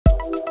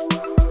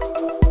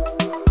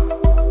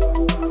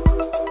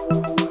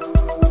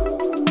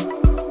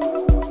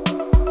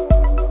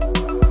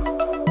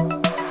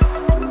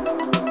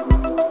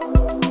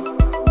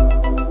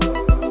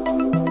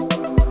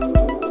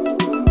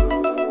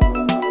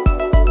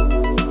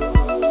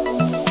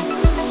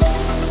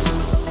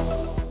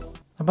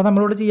അപ്പോൾ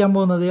നമ്മളിവിടെ ചെയ്യാൻ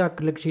പോകുന്നത്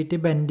അക്രിലിക് ഷീറ്റ്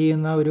ബെൻഡ്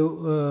ചെയ്യുന്ന ഒരു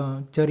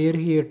ചെറിയൊരു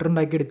ഹീറ്റർ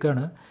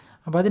ഉണ്ടാക്കിയെടുക്കുകയാണ്.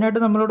 അപ്പോൾ അതിനായിട്ട്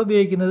നമ്മളിവിടെ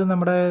ഉപയോഗിക്കുന്നത്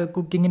നമ്മുടെ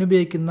കുക്കിങ്ങിന്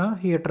ഉപയോഗിക്കുന്ന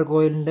ഹീറ്റർ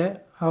കോയിലിൻ്റെ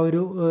ആ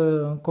ഒരു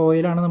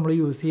കോയിലാണ് നമ്മൾ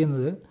യൂസ്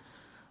ചെയ്യുന്നത്.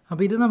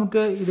 അപ്പോൾ ഇത്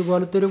നമുക്ക്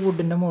ഇതുപോലത്തെ ഒരു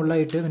വുഡിൻ്റെ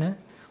മുകളിലായിട്ട് ഇതിനെ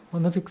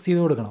ഒന്ന് ഫിക്സ്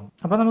ചെയ്ത് കൊടുക്കണം.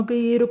 അപ്പോൾ നമുക്ക്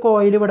ഈ ഒരു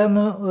കോയിൽ ഇവിടെ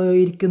ഒന്ന്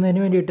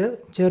ഇരിക്കുന്നതിന് വേണ്ടിയിട്ട്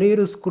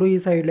ചെറിയൊരു സ്ക്രൂ ഈ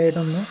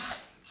സൈഡിലായിട്ടൊന്ന്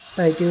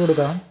ടൈറ്റ് ചെയ്ത്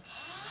കൊടുക്കാം.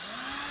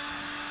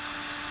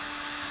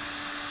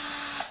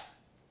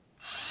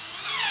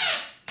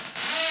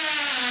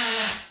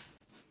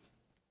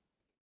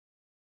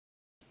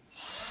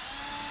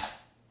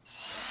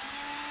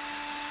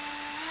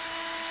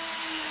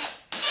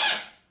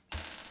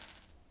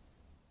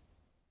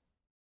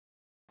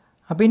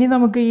 അപ്പോൾ ഇനി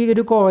നമുക്ക് ഈ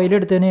ഒരു കോയിൽ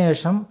എടുത്തതിന്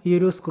ശേഷം ഈ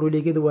ഒരു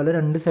സ്ക്രൂയിലേക്ക് ഇതുപോലെ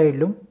രണ്ട്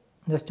സൈഡിലും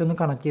ജസ്റ്റ് ഒന്ന്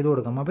കണക്ട് ചെയ്ത്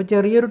കൊടുക്കാം. അപ്പോൾ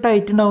ചെറിയൊരു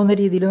ടൈറ്റ് ഉണ്ടാകുന്ന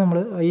രീതിയിൽ നമ്മൾ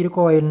ഈ ഒരു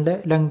കോയിലിൻ്റെ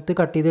ലെങ്ത്ത്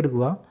കട്ട്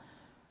ചെയ്തെടുക്കുക.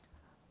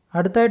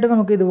 അടുത്തായിട്ട്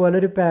നമുക്ക് ഇതുപോലെ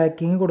ഒരു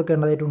പാക്കിങ്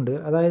കൊടുക്കേണ്ടതായിട്ടുണ്ട്.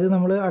 അതായത്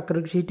നമ്മൾ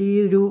അക്രിലിക് ഷീറ്റ്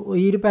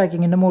ഈ ഒരു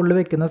പാക്കിങ്ങിൻ്റെ മുകളിൽ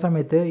വെക്കുന്ന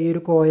സമയത്ത് ഈ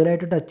ഒരു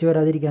കോയിലായിട്ട് ടച്ച്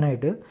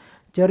വരാതിരിക്കാനായിട്ട്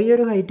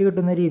ചെറിയൊരു ഹൈറ്റ്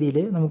കിട്ടുന്ന രീതിയിൽ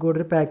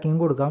നമുക്കിവിടെ ഒരു പാക്കിങ്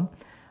കൊടുക്കാം.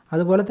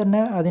 അതുപോലെ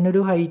തന്നെ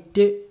അതിനൊരു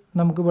ഹൈറ്റ്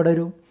നമുക്കിവിടെ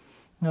ഒരു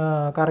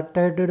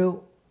കറക്റ്റായിട്ടൊരു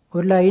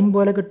ലൈൻ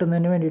പോലെ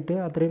കിട്ടുന്നതിന് വേണ്ടിയിട്ട്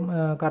അത്രയും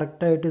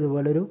കറക്റ്റായിട്ട്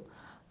ഇതുപോലൊരു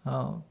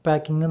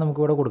പാക്കിങ്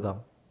നമുക്കിവിടെ കൊടുക്കാം.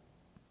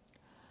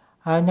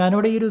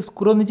 ഞാനിവിടെ ഈ ഒരു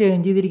സ്ക്രൂ ഒന്ന്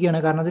ചേഞ്ച് ചെയ്തിരിക്കുകയാണ്,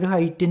 കാരണം അതൊരു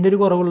ഹൈറ്റിൻ്റെ ഒരു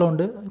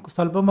കുറവുള്ളതുകൊണ്ട്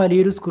സ്വല്പം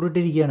വലിയൊരു സ്ക്രൂ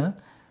ഇട്ടിരിക്കുകയാണ്.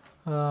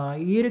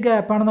 ഈ ഒരു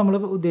ഗ്യാപ്പാണ് നമ്മൾ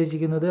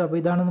ഉദ്ദേശിക്കുന്നത്. അപ്പോൾ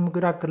ഇതാണ്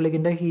നമുക്കൊരു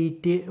അക്രിലിക്കിൻ്റെ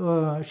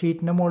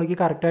ഷീറ്റിൻ്റെ മുകളിലേക്ക്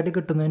കറക്റ്റായിട്ട്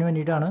കിട്ടുന്നതിന്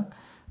വേണ്ടിയിട്ടാണ്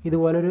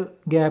ഇതുപോലൊരു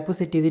ഗ്യാപ്പ്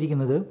സെറ്റ്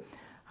ചെയ്തിരിക്കുന്നത്.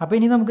 അപ്പോൾ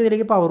ഇനി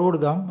നമുക്കിതിലേക്ക് പവർ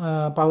കൊടുക്കാം.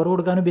 പവർ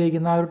കൊടുക്കാൻ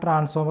ഉപയോഗിക്കുന്ന ആ ഒരു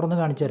ട്രാൻസ്ഫോമർ ഒന്ന്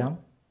കാണിച്ചു തരാം.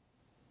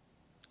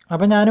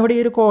 അപ്പോൾ ഞാനിവിടെ ഈ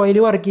ഒരു കോയിൽ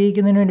വർക്ക്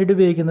ചെയ്യിക്കുന്നതിന് വേണ്ടിയിട്ട്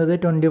ഉപയോഗിക്കുന്നത്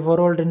 24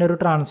 വോൾട്ടിൻ്റെ ഒരു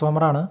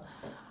ട്രാൻസ്ഫോമറാണ്.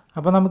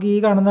 അപ്പോൾ നമുക്ക് ഈ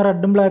കാണുന്ന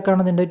റെഡും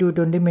ബ്ലാക്കാണ് ഇതിൻ്റെ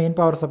 220 മെയിൻ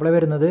പവർ സപ്ലൈ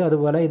വരുന്നത്.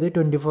 അതുപോലെ ഇത്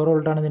 24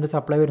 വോൾട്ടാണ് ഇതിൻ്റെ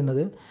സപ്ലൈ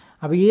വരുന്നത്.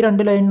 അപ്പോൾ ഈ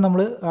രണ്ട് ലൈൻ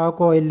നമ്മൾ ആ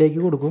കോയിലിലേക്ക്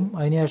കൊടുക്കും.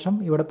 അതിനുശേഷം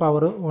ഇവിടെ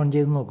പവർ ഓൺ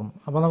ചെയ്ത് നോക്കും.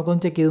 അപ്പോൾ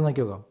നമുക്കൊന്ന് ചെക്ക് ചെയ്ത്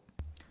നോക്കി നോക്കാം.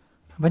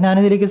 അപ്പോൾ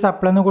ഞാനിതിലേക്ക്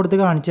സപ്ലൈ ഒന്ന് കൊടുത്ത്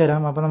കാണിച്ചു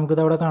തരാം. അപ്പോൾ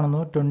നമുക്കിത് അവിടെ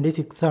കാണുന്നു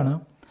 26 ആണ്.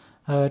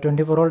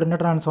 24 വോൾട്ടിൻ്റെ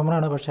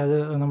ട്രാൻസ്ഫോമറാണ്, പക്ഷേ അത്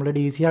നമ്മൾ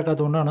DC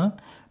ആക്കാത്തതുകൊണ്ടാണ്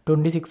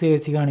 26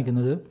 AC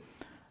കാണിക്കുന്നത്.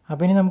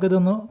 അപ്പോൾ ഇനി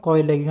നമുക്കിതൊന്ന്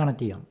കോയിലിലേക്ക്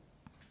കണക്ട് ചെയ്യാം.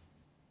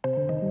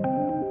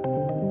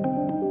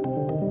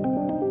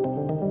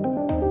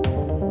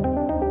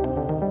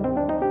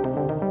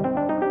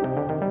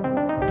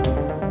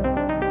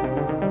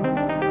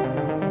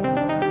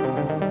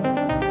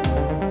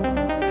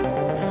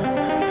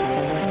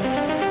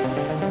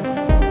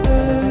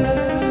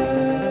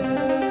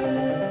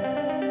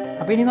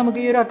 അപ്പോൾ ഇനി നമുക്ക്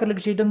ഈ ഒരു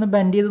അക്രിലിക് ഷീറ്റ് ഒന്ന്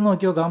ബെൻഡ് ചെയ്ത്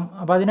നോക്കി നോക്കാം.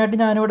 അപ്പോൾ അതിനായിട്ട്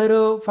ഞാനിവിടെ ഒരു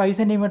 5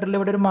 സെൻറ്റിമീറ്ററിൽ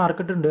ഇവിടെ ഒരു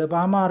മാർക്ക് ഇട്ടുണ്ട്. അപ്പോൾ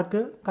ആ മാർക്ക്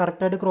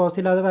കറക്റ്റായിട്ട് ക്രോസ്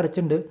ഇല്ലാതെ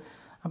വരച്ചിട്ടുണ്ട്.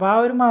 അപ്പോൾ ആ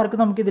ഒരു മാർക്ക്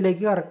നമുക്ക്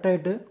ഇതിലേക്ക്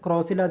കറക്റ്റായിട്ട്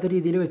ക്രോസ് ഇല്ലാത്ത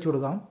രീതിയിൽ വെച്ച്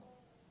കൊടുക്കാം.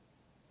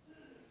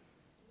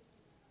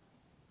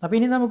 അപ്പോൾ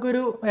ഇനി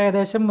നമുക്കൊരു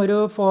ഏകദേശം ഒരു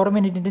 4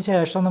 മിനിറ്റിന്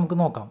ശേഷം നമുക്ക്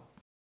നോക്കാം.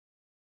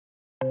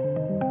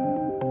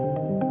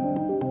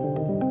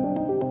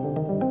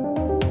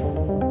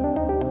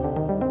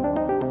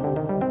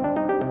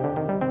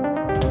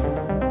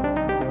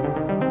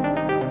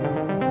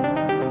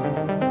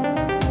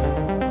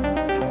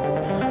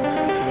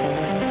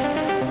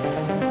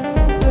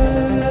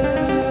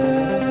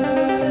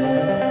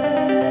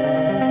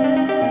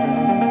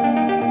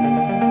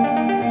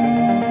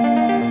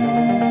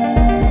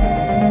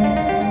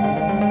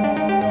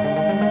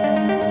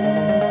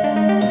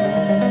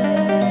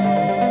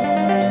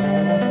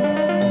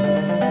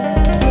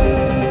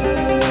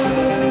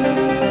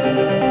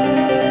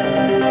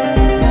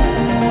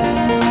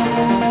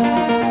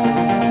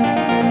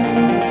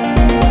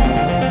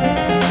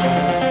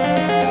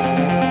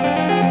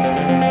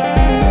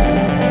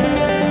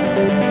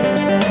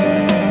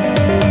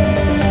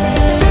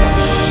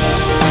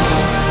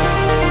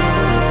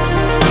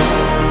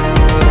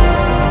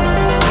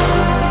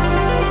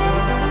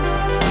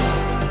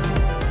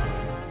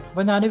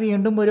 അപ്പോൾ ഞാൻ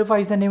വീണ്ടും ഒരു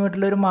 5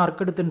 സെൻറ്റിമീറ്ററിൽ ഒരു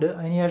മാർക്ക് എടുത്തിട്ടുണ്ട്.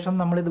 അതിനുശേഷം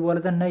നമ്മൾ ഇതുപോലെ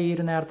തന്നെ ഈ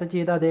ഒരു നേരത്തെ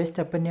ചെയ്ത അതേ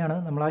സ്റ്റെപ്പ് തന്നെയാണ്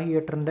നമ്മൾ ആ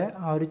ഹീറ്ററിൻ്റെ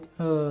ആ ഒരു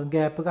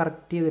ഗ്യാപ്പ്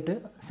കറക്റ്റ് ചെയ്തിട്ട്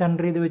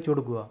സെൻറ്റർ ചെയ്ത് വെച്ച്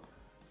കൊടുക്കുക,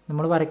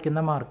 നമ്മൾ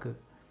വരയ്ക്കുന്ന മാർക്ക്.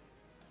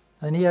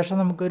 അതിനുശേഷം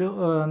നമുക്കൊരു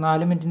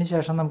 4 മിനിറ്റിന്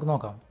ശേഷം നമുക്ക്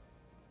നോക്കാം.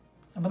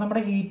 അപ്പോൾ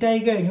നമ്മുടെ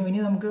ഹീറ്റായി കഴിഞ്ഞു.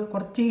 ഇനി നമുക്ക്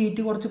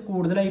കുറച്ച്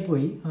കൂടുതലായി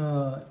പോയി.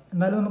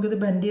 എന്നാലും നമുക്കിത്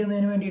ബെൻഡ്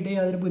ചെയ്യുന്നതിന് വേണ്ടിയിട്ട്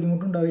യാതൊരു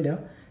ബുദ്ധിമുട്ടുണ്ടാവില്ല.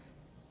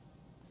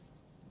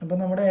 അപ്പോൾ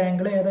നമ്മുടെ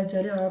ആംഗിൾ ഏതാ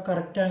വെച്ചാൽ ആ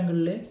കറക്റ്റ്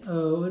ആംഗിളിൽ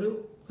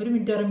ഒരു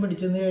മിനിറ്റ് നേരം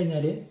പിടിച്ചെന്ന്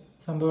കഴിഞ്ഞാൽ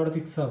സംഭവം അവിടെ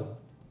ഫിക്സ് ആവും.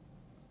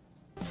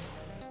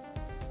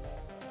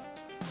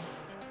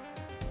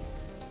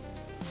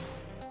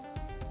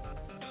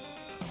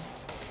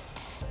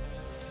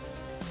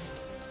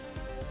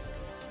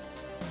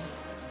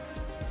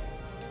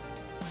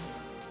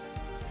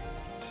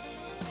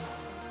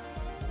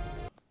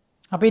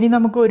 അപ്പോൾ ഇനി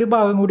നമുക്ക് ഒരു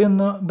ഭാഗം കൂടി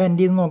ഒന്ന് ബെൻഡ്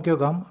ചെയ്ത് നോക്കി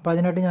നോക്കാം. അപ്പോൾ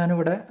അതിനായിട്ട്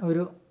ഞാനിവിടെ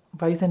ഒരു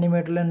 5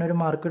 സെൻറ്റിമീറ്ററിൽ തന്നെ ഒരു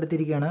മാർക്ക്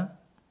എടുത്തിരിക്കുകയാണ്.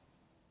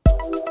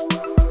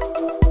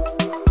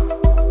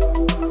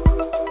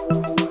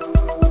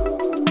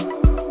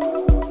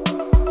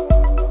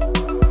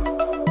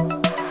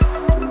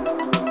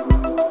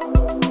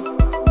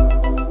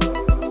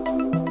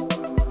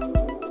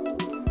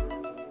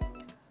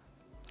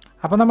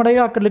 അപ്പോൾ നമ്മുടെ ഈ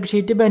അക്രിലിക്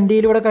ഷീറ്റ്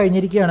ബെൻഡിയിലൂടെ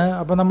കഴിഞ്ഞിരിക്കുകയാണ്.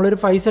 അപ്പോൾ നമ്മളൊരു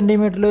 5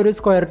 സെൻറ്റിമീറ്ററിൽ ഒരു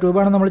സ്ക്വയർ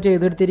ട്യൂബാണ് നമ്മൾ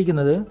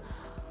ചെയ്തെടുത്തിരിക്കുന്നത്.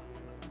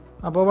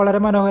 അപ്പോൾ വളരെ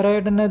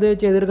മനോഹരമായിട്ട് തന്നെ ഇത്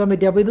ചെയ്തെടുക്കാൻ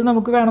പറ്റി. അപ്പോൾ ഇത്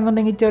നമുക്ക്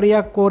വേണമെന്നുണ്ടെങ്കിൽ ചെറിയ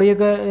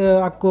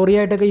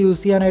അക്കോറിയായിട്ടൊക്കെ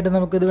യൂസ് ചെയ്യാനായിട്ട്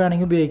നമുക്കിത്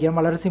വേണമെങ്കിൽ ഉപയോഗിക്കാം.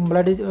 വളരെ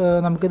സിമ്പിളായിട്ട്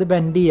നമുക്കിത്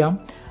ബെൻഡ് ചെയ്യാം.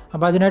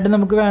 അപ്പോൾ അതിനായിട്ട്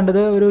നമുക്ക്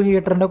വേണ്ടത് ഒരു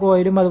ഹീറ്ററിൻ്റെ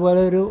കോയിലും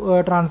അതുപോലെ ഒരു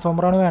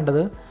ട്രാൻസ്ഫോമറാണ്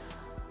വേണ്ടത്.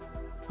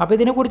 അപ്പോൾ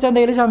ഇതിനെക്കുറിച്ച്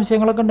എന്തെങ്കിലും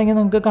സംശയങ്ങളൊക്കെ ഉണ്ടെങ്കിൽ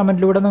നിങ്ങൾക്ക്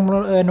കമൻറ്റിലൂടെ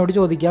എന്നോട്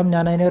ചോദിക്കാം,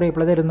 ഞാൻ അതിന്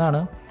റീപ്ലൈ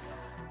തരുന്നതാണ്.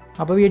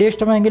 അപ്പോൾ വീഡിയോ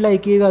ഇഷ്ടമായെങ്കിൽ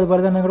ലൈക്ക് ചെയ്യുക,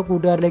 അതുപോലെ തന്നെ നിങ്ങളുടെ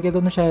കൂട്ടുകാരിലേക്കൊക്കെ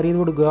ഒന്ന് ഷെയർ ചെയ്ത്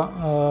കൊടുക്കുക.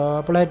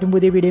 അപ്പോൾ ഏറ്റവും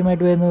പുതിയ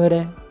വീഡിയോയുമായിട്ട്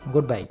വരുന്നതുവരെ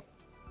ഗുഡ് ബൈ.